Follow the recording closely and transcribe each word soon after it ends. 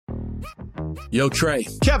Yo, Trey.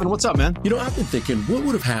 Kevin, what's up, man? You know, I've been thinking, what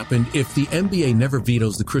would have happened if the NBA never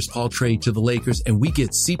vetoes the Chris Paul trade to the Lakers and we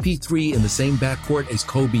get CP3 in the same backcourt as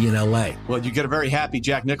Kobe in LA? Well, you get a very happy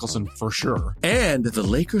Jack Nicholson for sure. And the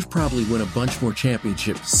Lakers probably win a bunch more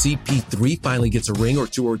championships. CP3 finally gets a ring or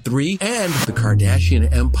two or three, and the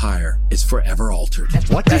Kardashian empire is forever altered.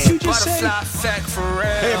 What did you just say?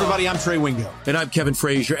 Hey, everybody, I'm Trey Wingo. And I'm Kevin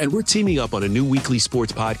Frazier, and we're teaming up on a new weekly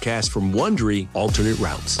sports podcast from Wondery, Alternate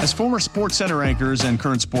Routes. As former Sports Center anchors and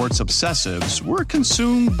current sports obsessives, we're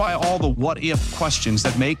consumed by all the what-if questions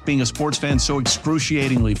that make being a sports fan so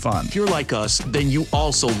excruciatingly fun. If you're like us, then you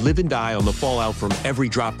also live and die on the fallout from every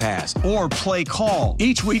drop pass. Or play call.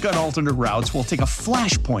 Each week on Alternate Routes, we'll take a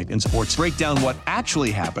flashpoint in sports, break down what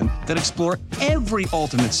actually happened, then explore every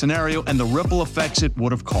alternate scenario and the ripple effects it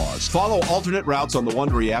would have caused. Follow Alternate Routes on the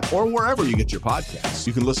Wondery app or wherever you get your podcasts.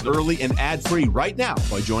 You can listen early and ad-free right now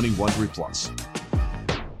by joining Wondery Plus.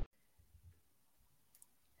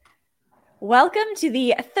 Welcome to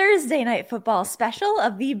the Thursday Night Football special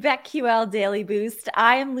of the BetQL Daily Boost.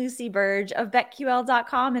 I am Lucy Burge of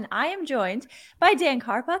BetQL.com, and I am joined by Dan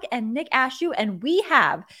Karpuk and Nick Ashew, and we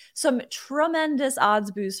have some tremendous odds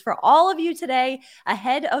boosts for all of you today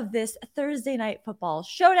ahead of this Thursday Night Football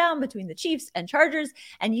showdown between the Chiefs and Chargers,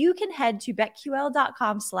 and you can head to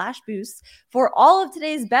BetQL.com/boosts for all of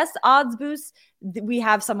today's best odds boosts. We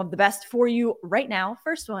have some of the best for you right now.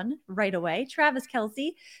 First one right away, Travis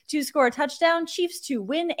Kelce to score a touchdown, Chiefs to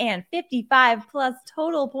win, and 55 plus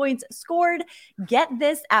total points scored. Get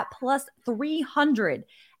this at plus 300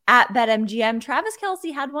 at BetMGM. Travis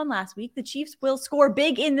Kelce had one last week. The Chiefs will score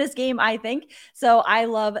big in this game, I think. So I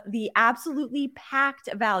love the absolutely packed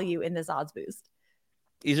value in this odds boost.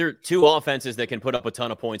 These are two offenses that can put up a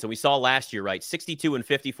ton of points. And we saw last year, right? 62 and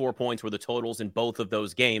 54 points were the totals in both of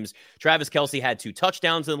those games. Travis Kelce had 2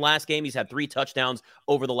 touchdowns in the last game. He's had 3 touchdowns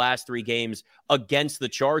over the last 3 games against the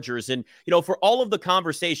Chargers. And, you know, for all of the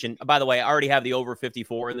conversation, by the way, I already have the over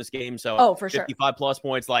 54 in this game. So for 55 plus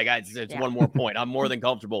points, like it's one more point. I'm more than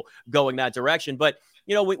comfortable going that direction. But,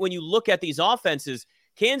 you know, when you look at these offenses,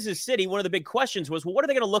 Kansas City, one of the big questions was, well, what are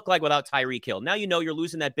they going to look like without Tyreek Hill? Now you know you're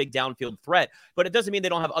losing that big downfield threat, but it doesn't mean they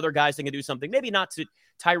don't have other guys that can do something, maybe not to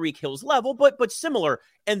Tyreek Hill's level, but similar.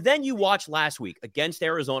 And then you watch last week against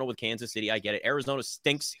Arizona with Kansas City. I get it. Arizona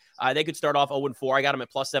stinks. They could start off 0-4. I got them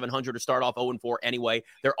at plus 700 to start off 0-4 anyway.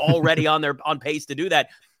 They're already on pace to do that.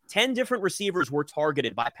 10 different receivers were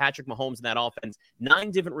targeted by Patrick Mahomes in that offense.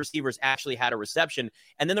 9 different receivers actually had a reception.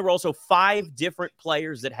 And then there were also 5 different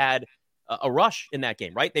players that had a rush in that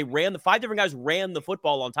game, right? They ran 5 different guys ran the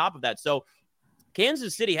football on top of that. So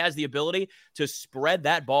Kansas City has the ability to spread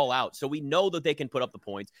that ball out. So we know that they can put up the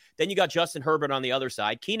points. Then you got Justin Herbert on the other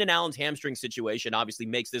side. Keenan Allen's hamstring situation obviously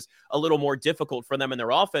makes this a little more difficult for them in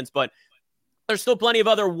their offense, but there's still plenty of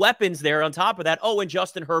other weapons there on top of that. Oh, and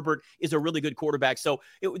Justin Herbert is a really good quarterback. So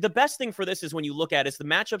the best thing for this is when you look at it's the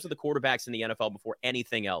matchups of the quarterbacks in the NFL before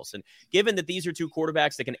anything else. And given that these are 2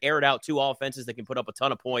 quarterbacks that can air it out, 2 offenses that can put up a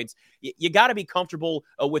ton of points, you got to be comfortable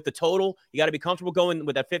with the total. You got to be comfortable going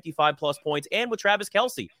with that 55 plus points and with Travis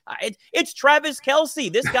Kelce. It's Travis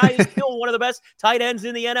Kelce. This guy is still one of the best tight ends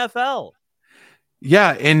in the NFL.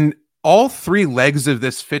 Yeah, and all 3 legs of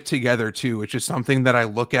this fit together too, which is something that I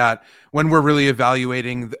look at when we're really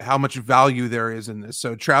evaluating how much value there is in this.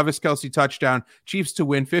 So Travis Kelce touchdown, Chiefs to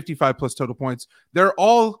win, 55 plus total points. They're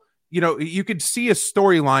all, you know, you could see a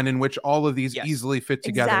storyline in which all of these easily fit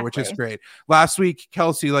together, which is great. Last week,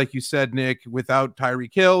 Kelce, like you said, Nick, without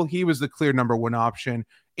Tyreek Hill, he was the clear number 1 option.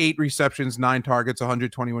 8 receptions, 9 targets,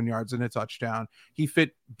 121 yards, and a touchdown. He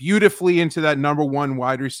fit beautifully into that number 1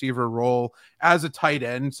 wide receiver role as a tight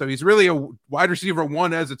end. So he's really a wide receiver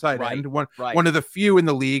 1 as a tight end, one of the few in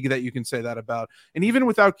the league that you can say that about. And even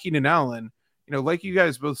without Keenan Allen, you know, like you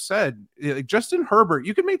guys both said, like Justin Herbert,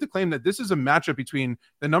 you can make the claim that this is a matchup between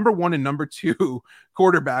the number 1 and number 2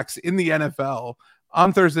 quarterbacks in the NFL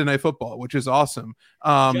on Thursday Night Football, which is awesome.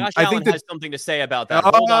 Josh Allen has something to say about that.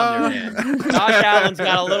 Hold on there, man. Josh Allen's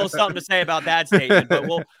got a little something to say about that statement, but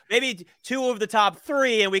we'll maybe 2 of the top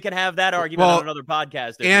 3, and we can have that argument on another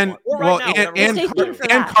podcast. And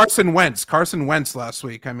Carson Wentz last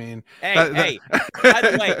week. I mean, hey, by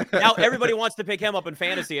the way, now everybody wants to pick him up in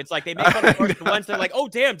fantasy. It's like they make fun of Carson Wentz. They're like, oh,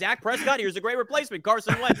 damn, Dak Prescott, here's a great replacement.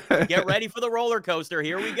 Carson Wentz, get ready for the roller coaster.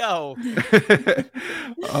 Here we go.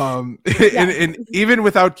 And even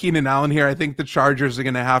without Keenan Allen here, I think the Chargers are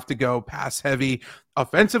going to have to go pass heavy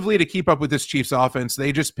offensively to keep up with this Chiefs offense.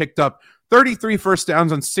 They just picked up 33 first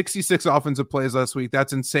downs on 66 offensive plays last week.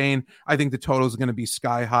 That's insane. I think the total is going to be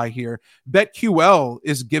sky high here. BetQL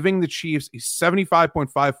is giving the Chiefs a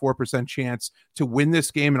 75.54% chance to win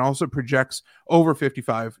this game and also projects over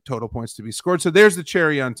 55 total points to be scored. So there's the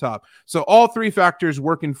cherry on top. So all three factors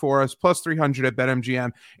working for us, plus 300 at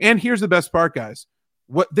BetMGM. And here's the best part, guys.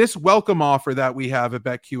 What this welcome offer that we have at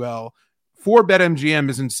BetQL for BetMGM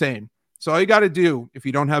is insane. So all you got to do, if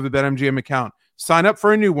you don't have a BetMGM account, sign up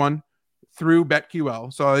for a new one through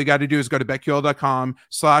BetQL. So all you got to do is go to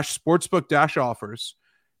betql.com/sportsbook-offers,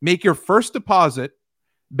 make your first deposit,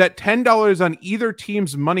 bet $10 on either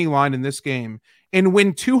team's money line in this game, and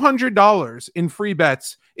win $200 in free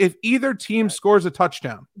bets if either team scores a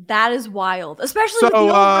touchdown. That is wild, especially with the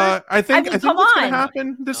over. I think that's going to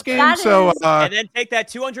happen this game. And then take that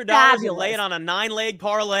 $200 and lay it on a 9-leg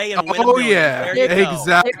parlay and win. Oh yeah,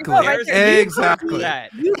 exactly. Exactly.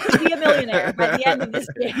 You could be a millionaire by the end of this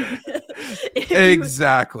game.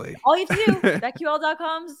 Exactly. All you have to do,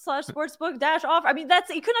 betql.com/sportsbook-offer. I mean,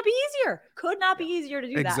 it could not be easier. Could not be easier to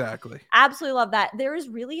do that. Exactly. Absolutely love that. There is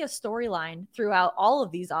really a storyline throughout all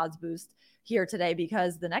of these odds boosts here today,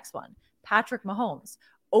 because the next one, Patrick Mahomes,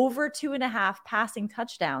 over 2.5 passing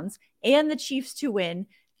touchdowns and the Chiefs to win.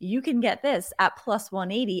 You can get this at plus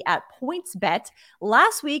 180 at PointsBet.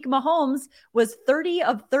 Last week, Mahomes was 30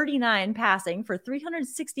 of 39 passing for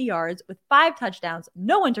 360 yards with 5 touchdowns,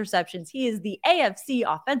 no interceptions. He is the AFC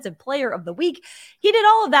Offensive Player of the Week. He did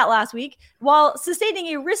all of that last week while sustaining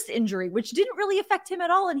a wrist injury, which didn't really affect him at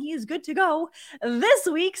all, and he is good to go this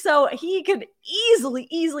week. So he could easily,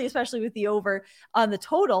 especially with the over on the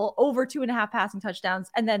total, over 2.5 passing touchdowns,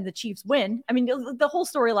 and then the Chiefs win. I mean, the whole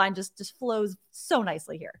storyline just flows so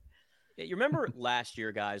nicely here. You remember last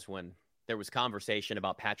year, guys, when there was conversation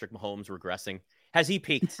about Patrick Mahomes regressing? Has he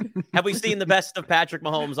peaked? Have we seen the best of Patrick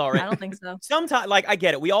Mahomes already? I don't think so. Sometimes, I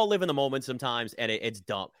get it. We all live in the moment sometimes, and it's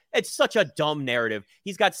dumb. It's such a dumb narrative.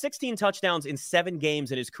 He's got 16 touchdowns in 7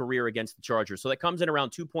 games in his career against the Chargers. So that comes in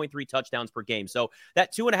around 2.3 touchdowns per game. So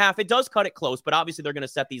that 2.5, it does cut it close, but obviously they're going to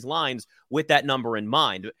set these lines with that number in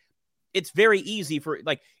mind. It's very easy for,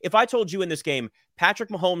 if I told you in this game, Patrick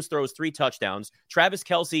Mahomes throws 3 touchdowns, Travis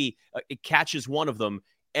Kelce catches one of them,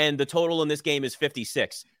 and the total in this game is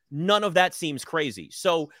 56. None of that seems crazy.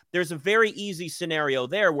 So there's a very easy scenario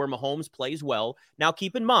there where Mahomes plays well. Now,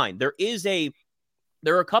 keep in mind, there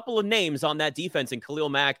are a couple of names on that defense in Khalil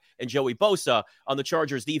Mack and Joey Bosa on the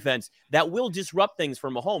Chargers defense that will disrupt things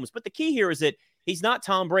for Mahomes. But the key here is that he's not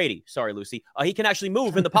Tom Brady. Sorry, Lucy. He can actually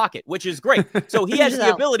move in the pocket, which is great. So he has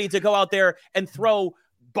the ability to go out there and throw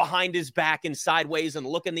behind his back and sideways and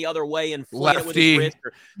looking the other way and fling it with his wrist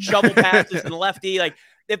or shovel passes and lefty.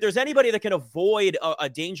 If there's anybody that can avoid a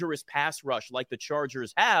dangerous pass rush like the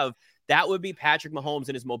Chargers have, that would be Patrick Mahomes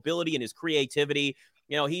and his mobility and his creativity.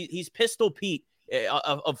 You know, he's Pistol Pete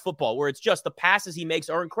of football, where it's just the passes he makes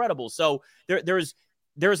are incredible. So there's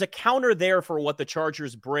a counter there for what the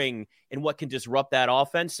Chargers bring and what can disrupt that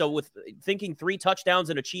offense. So with thinking 3 touchdowns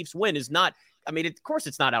and a Chiefs win is not, of course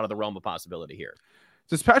it's not out of the realm of possibility here.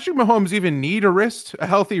 Does Patrick Mahomes even need a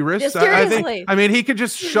healthy wrist? Seriously. I mean, he could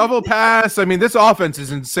just shovel pass. I mean, this offense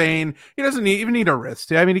is insane. He doesn't even need a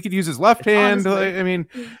wrist. I mean, he could use his left hand. I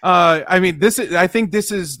think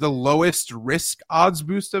this is the lowest risk odds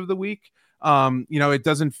boost of the week. It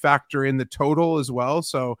doesn't factor in the total as well.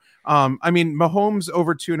 So, Mahomes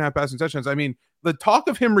over 2.5 passing touchdowns. I mean, the talk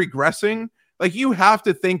of him regressing, you have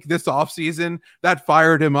to think this offseason that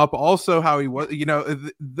fired him up. Also, how he was,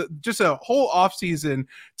 just a whole offseason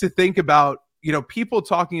to think about, people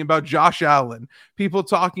talking about Josh Allen, people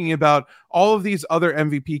talking about all of these other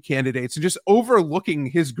MVP candidates and just overlooking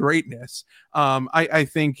his greatness. I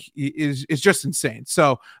think is just insane.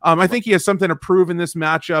 So I think he has something to prove in this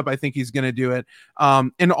matchup. I think he's going to do it.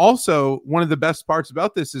 And also one of the best parts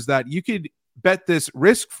about this is that you could bet this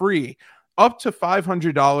risk-free up to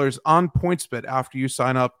 $500 on PointsBet after you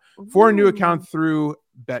sign up for a new account through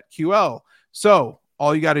BetQL. So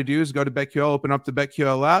all you got to do is go to BetQL, open up the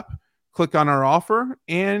BetQL app, click on our offer,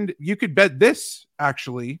 and you could bet this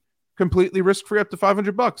actually completely risk-free up to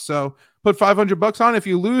 $500. So put $500 on. If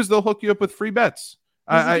you lose, they'll hook you up with free bets.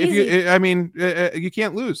 You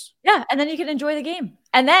can't lose. Yeah, and then you can enjoy the game.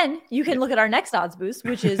 And then you can look at our next odds boost,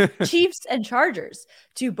 which is Chiefs and Chargers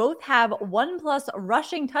to both have 1+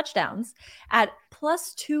 rushing touchdowns at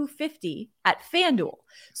plus 250 at FanDuel.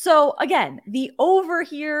 So again, the over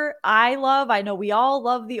here, I know we all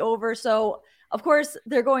love the over. So Of course,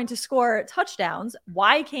 they're going to score touchdowns.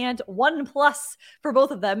 Why can't 1+ for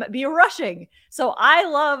both of them be rushing? So I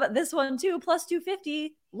love this one too. Plus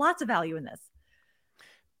 250, lots of value in this.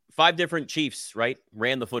 5 different Chiefs, right,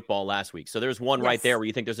 ran the football last week. So there's one right there where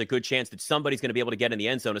you think there's a good chance that somebody's going to be able to get in the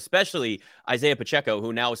end zone, especially Isaiah Pacheco,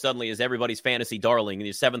 who now suddenly is everybody's fantasy darling in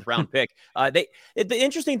his 7th round pick. The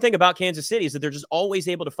interesting thing about Kansas City is that they're just always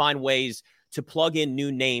able to find ways to plug in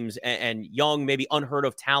new names and young, maybe unheard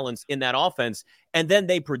of talents in that offense, and then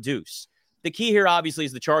they produce. The key here, obviously,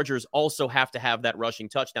 is the Chargers also have to have that rushing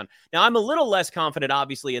touchdown. Now, I'm a little less confident,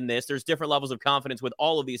 obviously, in this. There's different levels of confidence with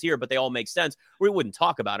all of these here, but they all make sense. We wouldn't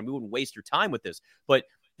talk about them. We wouldn't waste your time with this. But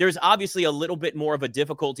there's obviously a little bit more of a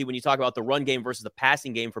difficulty when you talk about the run game versus the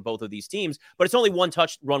passing game for both of these teams. But it's only one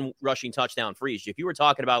rushing touchdown for each. If you were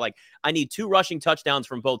talking about, like, I need 2 rushing touchdowns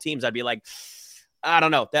from both teams, I'd be like, I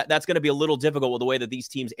don't know. That's going to be a little difficult with the way that these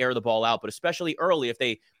teams air the ball out, but especially early, if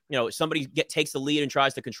they, somebody takes the lead and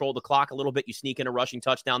tries to control the clock a little bit, you sneak in a rushing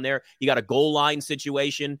touchdown there. You got a goal line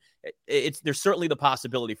situation. There's certainly the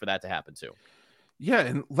possibility for that to happen too. Yeah,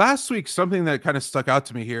 and last week, something that kind of stuck out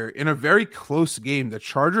to me here, in a very close game, the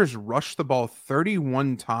Chargers rushed the ball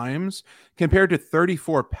 31 times compared to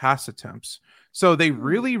 34 pass attempts. So they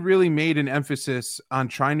really, really made an emphasis on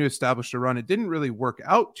trying to establish a run. It didn't really work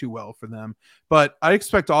out too well for them, but I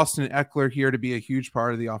expect Austin Eckler here to be a huge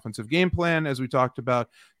part of the offensive game plan, as we talked about.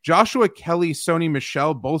 Joshua Kelly, Sony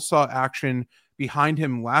Michel both saw action behind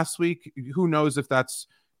him last week. Who knows if that's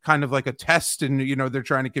kind of like a test and, they're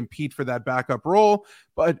trying to compete for that backup role,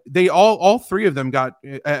 but they all 3 of them got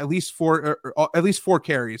at least 4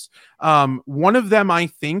 carries. One of them, I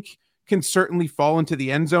think, can certainly fall into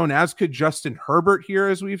the end zone, as could Justin Herbert here,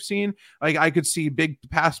 as we've seen. Like, I could see big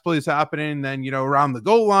pass plays happening, then, around the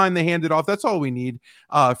goal line, they hand it off. That's all we need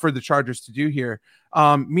for the Chargers to do here.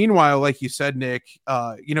 Meanwhile, like you said, Nick,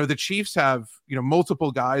 the Chiefs have,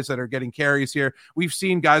 multiple guys that are getting carries here. We've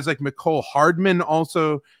seen guys like Mecole Hardman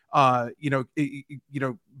also,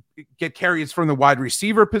 get carries from the wide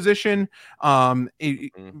receiver position.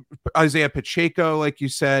 Isaiah Pacheco, like you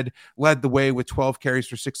said, led the way with 12 carries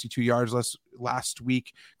for 62 yards last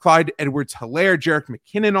week. Clyde Edwards-Helaire, Jerick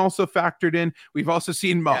McKinnon also factored in. We've also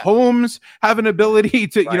seen Mahomes have an ability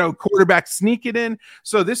to, quarterback sneak it in.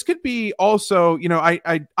 So this could be also,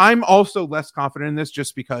 I'm also less confident in this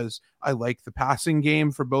just because I like the passing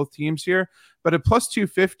game for both teams here. But at plus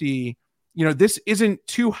 250, this isn't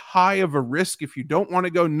too high of a risk if you don't want to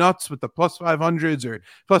go nuts with the plus 500s or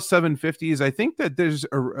plus 750s. I think that there's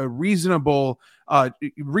a reasonable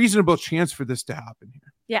chance for this to happen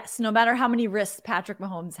here. Yes, no matter how many risks Patrick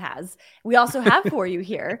Mahomes has. We also have for you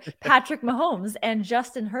here Patrick Mahomes and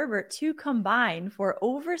Justin Herbert to combine for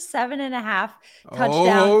over 7.5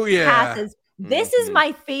 touchdown passes. This is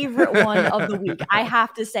my favorite one of the week. I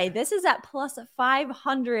have to say, this is at plus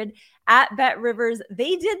 500 at BetRivers.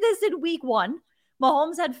 They did this in week 1.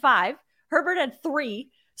 Mahomes had 5, Herbert had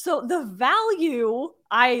 3. So the value,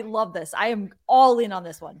 I love this. I am all in on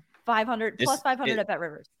this one. 500 plus 500 at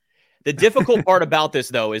BetRivers. The difficult part about this,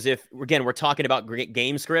 though, is if, again, we're talking about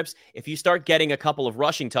game scripts, if you start getting a couple of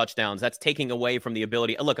rushing touchdowns, that's taking away from the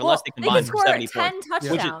ability. Look, unless they combine for 70 points.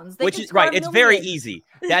 Touchdowns. Which is right. It's very easy.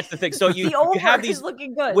 That's the thing. So you have these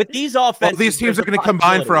looking good. With these offenses. Well, these teams are going to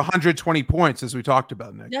combine for 120 points, as we talked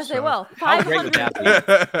about, Nick. Yes, they will. How great would that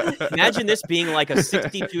be? Imagine this being like a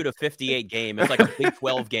 62-58 game. It's like a Big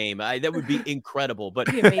 12 game. That would be incredible.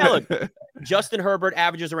 But look, Justin Herbert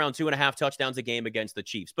averages around 2.5 touchdowns a game against the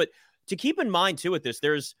Chiefs. But to keep in mind too with this,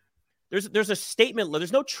 there's a statement.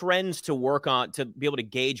 There's no trends to work on to be able to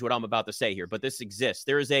gauge what I'm about to say here, but this exists.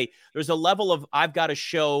 There's a level of I've got to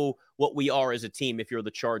show what we are as a team if you're the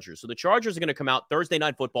Chargers. So the Chargers are going to come out Thursday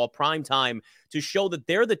Night Football prime time to show that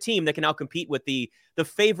they're the team that can now compete with the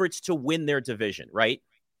favorites to win their division. Right?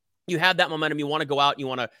 You have that momentum. You want to go out. You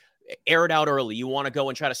want to air it out early. You want to go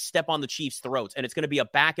and try to step on the Chiefs' throats. And it's going to be a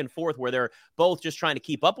back and forth where they're both just trying to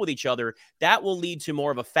keep up with each other. That will lead to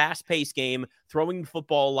more of a fast-paced game, throwing the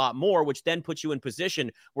football a lot more, which then puts you in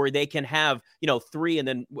position where they can have, 3, and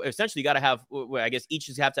then essentially you got to have, I guess each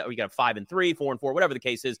is have to, you got 5 and 3, 4 and 4, whatever the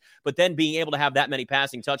case is. But then being able to have that many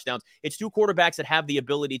passing touchdowns, it's 2 quarterbacks that have the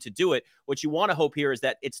ability to do it. What you want to hope here is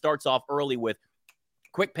that it starts off early with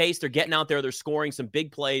quick pace. They're getting out there. They're scoring some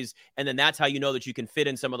big plays. And then that's how you know that you can fit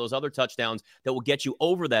in some of those other touchdowns that will get you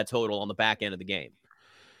over that total on the back end of the game.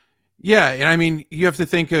 Yeah. And I mean, you have to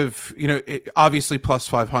think of, obviously plus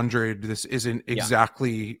 500, this isn't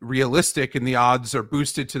exactly realistic and the odds are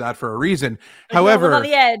boosted to that for a reason. However, on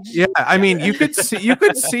the edge. Yeah. I mean, you could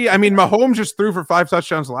see, I mean, Mahomes just threw for 5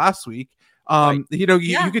 touchdowns last week.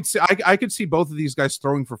 You could see, I could see both of these guys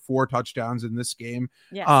throwing for 4 touchdowns in this game.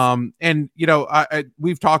 Yes. And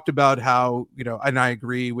we've talked about how, and I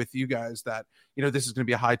agree with you guys that, this is going to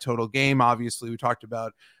be a high total game. Obviously we talked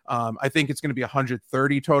about, I think it's going to be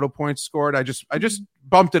 130 total points scored. I just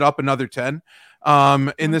bumped it up another 10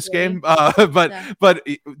 in this game. But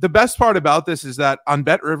the best part about this is that on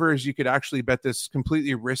Bet Rivers, you could actually bet this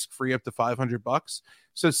completely risk-free up to $500.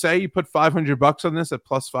 So say you put $500 on this at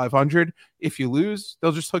plus 500. If you lose,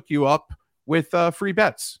 they'll just hook you up with free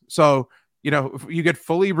bets. So, you get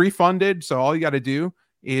fully refunded. So all you got to do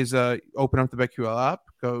is open up the BetQL app,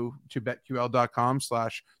 go to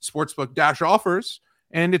betql.com/sportsbook-offers,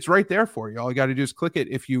 and it's right there for you. All you got to do is click it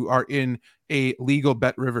if you are in a legal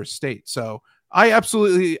Bet Rivers state. So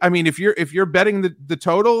if you're betting the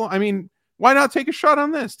total, why not take a shot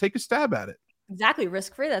on this? Take a stab at it. Exactly.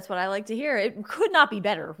 Risk-free. That's what I like to hear. It could not be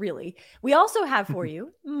better, really. We also have for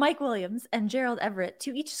you Mike Williams and Gerald Everett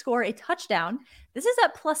to each score a touchdown. This is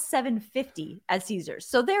at plus 750 at Caesars.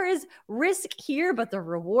 So there is risk here, but the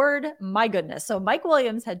reward, my goodness. So Mike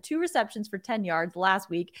Williams had 2 receptions for 10 yards last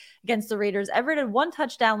week against the Raiders. Everett had 1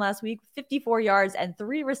 touchdown last week, 54 yards and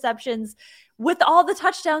 3 receptions. With all the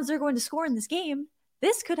touchdowns they're going to score in this game,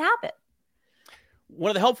 this could happen. One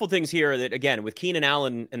of the helpful things here that, again, with Keenan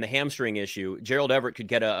Allen and the hamstring issue, Gerald Everett could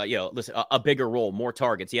get a bigger role, more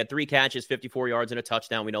targets. He had 3 catches, 54 yards, and a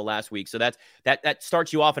touchdown, we know, last week. So that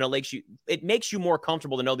starts you off, and it makes you more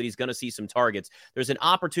comfortable to know that he's going to see some targets. There's an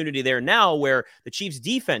opportunity there now where the Chiefs'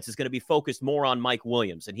 defense is going to be focused more on Mike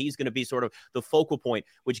Williams, and he's going to be sort of the focal point,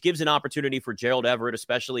 which gives an opportunity for Gerald Everett,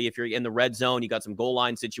 especially if you're in the red zone. You got some goal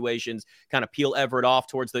line situations, kind of peel Everett off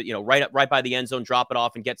towards the, right by the end zone, drop it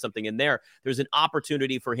off and get something in there. There's an opportunity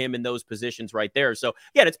for him in those positions right there. So,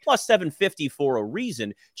 yeah, it's plus 750 for a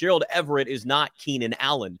reason. Gerald Everett is not Keenan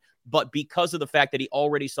Allen, but because of the fact that he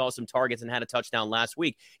already saw some targets and had a touchdown last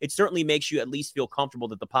week, it certainly makes you at least feel comfortable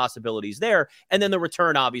that the possibility is there. And then the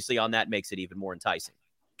return, obviously, on that makes it even more enticing.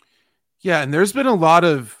 Yeah, and there's been a lot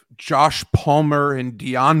of Josh Palmer and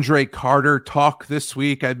DeAndre Carter talk this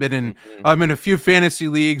week. I'm in a few fantasy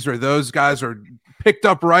leagues where those guys are picked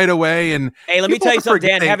up right away. And hey, let me tell you something,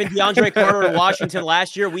 Dan. Having DeAndre Carter in Washington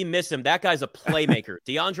last year, we miss him. That guy's a playmaker.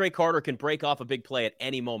 DeAndre Carter can break off a big play at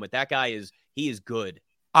any moment. That guy is good.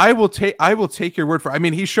 I will take your word for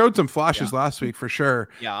it. He showed some flashes last week for sure.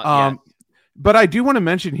 But I do want to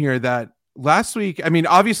mention here that last week,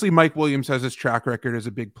 obviously Mike Williams has his track record as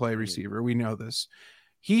a big play receiver. We know this.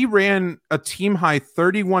 He ran a team high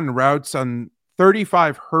 31 routes on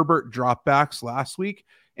 35 Herbert dropbacks last week,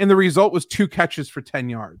 and the result was 2 catches for 10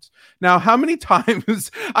 yards. Now, how many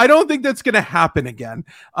times? I don't think that's going to happen again.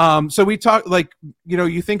 So we talk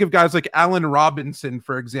you think of guys like Allen Robinson,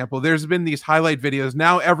 for example. There's been these highlight videos.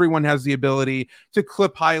 Now everyone has the ability to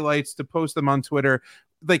clip highlights, to post them on Twitter.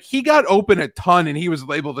 He got open a ton and he was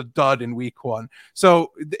labeled a dud in week 1.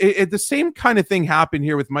 So the same kind of thing happened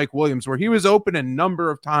here with Mike Williams, where he was open a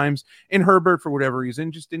number of times and Herbert, for whatever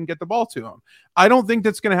reason, just didn't get the ball to him. I don't think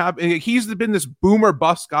that's going to happen. He's been this boomer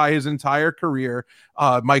bust guy his entire career.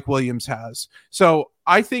 Mike Williams has. So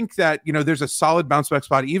I think that, there's a solid bounce back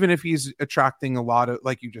spot, even if he's attracting a lot of,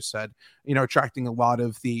 like you just said, attracting a lot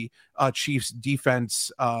of the Chiefs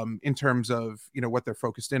defense in terms of, what they're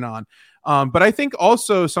focused in on. But I think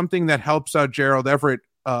also something that helps out Gerald Everett,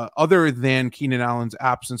 other than Keenan Allen's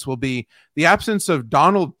absence, will be the absence of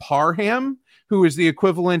Donald Parham, who is the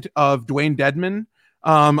equivalent of Dwayne Dedman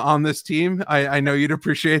on this team. I know you'd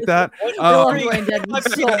appreciate that. Take me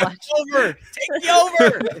over.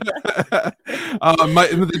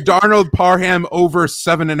 The Darnold Parham over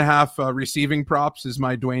 7.5 receiving props is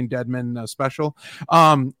my Dwayne Dedman special.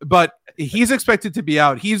 But he's expected to be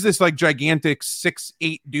out. He's this gigantic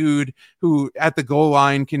 6'8" dude who at the goal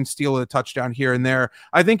line can steal a touchdown here and there.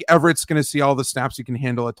 I think Everett's going to see all the snaps he can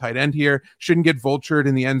handle at tight end here. Shouldn't get vultured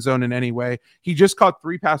in the end zone in any way. He just caught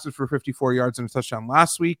 3 passes for 54 yards and a touchdown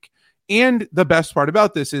last week. And the best part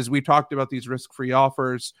about this is we talked about these risk-free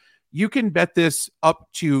offers. You can bet this up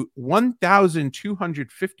to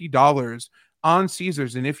 $1,250 on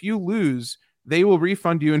Caesars. And if you lose, they will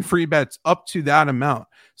refund you in free bets up to that amount.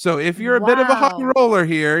 So if you're a bit of a high roller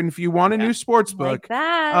here, and if you want a new sports book,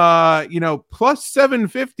 plus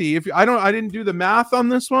 750. I didn't do the math on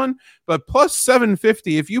this one, but plus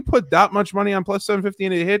 750. If you put that much money on plus 750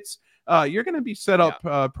 and it hits, you're going to be set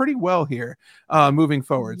up pretty well here moving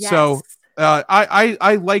forward. Yes. So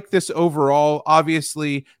I like this overall.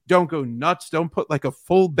 Obviously, don't go nuts. Don't put a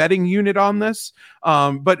full betting unit on this.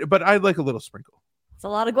 But I like a little sprinkle. It's a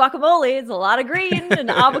lot of guacamole. It's a lot of green and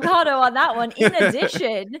avocado on that one. In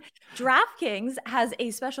addition, DraftKings has a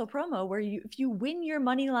special promo where if you win your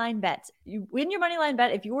money line bet,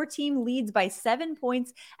 if your team leads by 7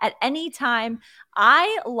 points at any time.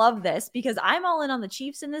 I love this because I'm all in on the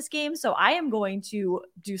Chiefs in this game. So I am going to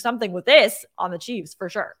do something with this on the Chiefs for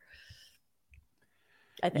sure.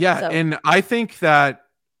 And I think that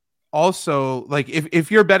also, like, if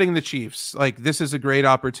you're betting the Chiefs, like, this is a great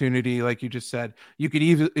opportunity. Like you just said, you could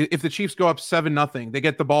even, if the Chiefs go up 7-0, they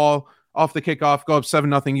get the ball off the kickoff, go up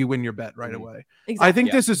 7-0, you win your bet right away. Exactly. I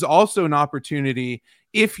think this is also an opportunity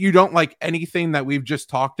if you don't like anything that we've just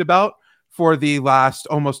talked about for the last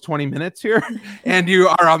almost 20 minutes here, and you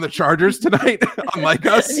are on the Chargers tonight, unlike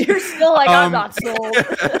us. You're still like, I'm not sold.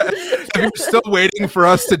 If you're still waiting for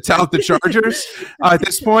us to tout the Chargers at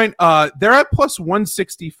this point, they're at plus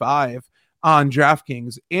 165 on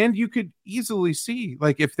DraftKings, and you could easily see,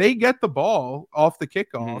 like, if they get the ball off the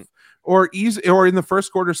kickoff, or in the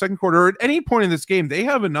first quarter, second quarter, or at any point in this game, they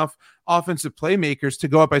have enough offensive playmakers to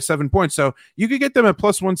go up by 7 points. So you could get them at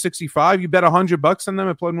plus 165. You bet $100 on them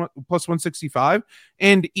at plus 165.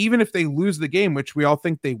 And even if they lose the game, which we all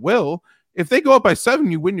think they will, if they go up by 7,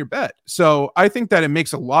 you win your bet. So I think that it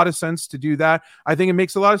makes a lot of sense to do that. I think it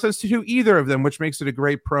makes a lot of sense to do either of them, which makes it a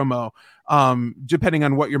great promo, depending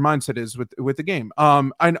on what your mindset is with the game.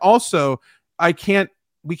 And also,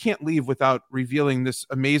 we can't leave without revealing this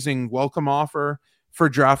amazing welcome offer for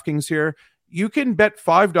DraftKings here. You can bet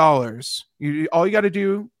 $5. All you got to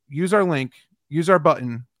do, use our link, use our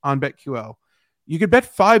button on BetQL. You could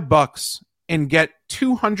bet $5 and get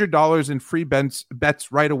 $200 in free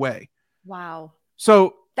bets right away. Wow.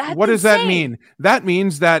 So what does that mean? That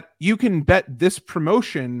means that you can bet this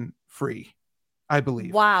promotion free, I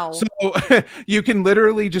believe. Wow. So you can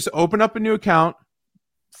literally just open up a new account,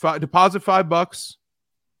 deposit $5,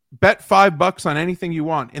 bet $5 on anything you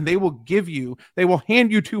want, and they will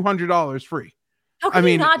hand you $200 free. How can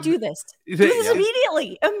you not do this? Do this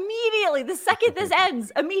immediately. The second this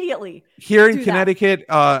ends, immediately. Here in Connecticut,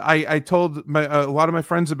 I told a lot of my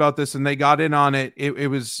friends about this, and they got in on it. It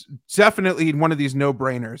was definitely one of these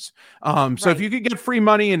no-brainers. So if you could get free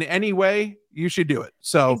money in any way, you should do it.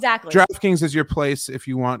 So exactly. DraftKings is your place if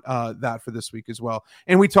you want that for this week as well.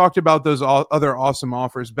 And we talked about those other awesome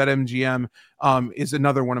offers. BetMGM is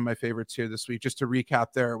another one of my favorites here this week. Just to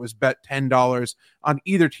recap there, it was bet $10 on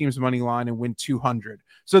either team's money line and win $200.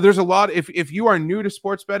 So there's a lot. If you are new to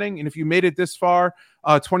sports betting, and if you made it this far,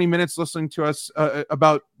 20 minutes listening to us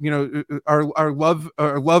about our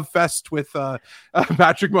love fest with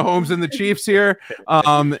Patrick Mahomes and the Chiefs here,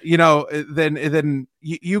 then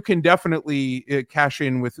you can definitely cash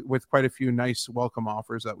in with quite a few nice welcome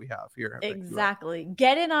offers that we have here. Exactly.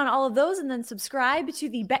 Get in on all of those and then subscribe to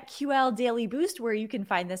the BetQL Daily Boost, where you can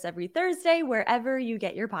find this every Thursday wherever you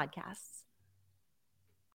get your podcasts.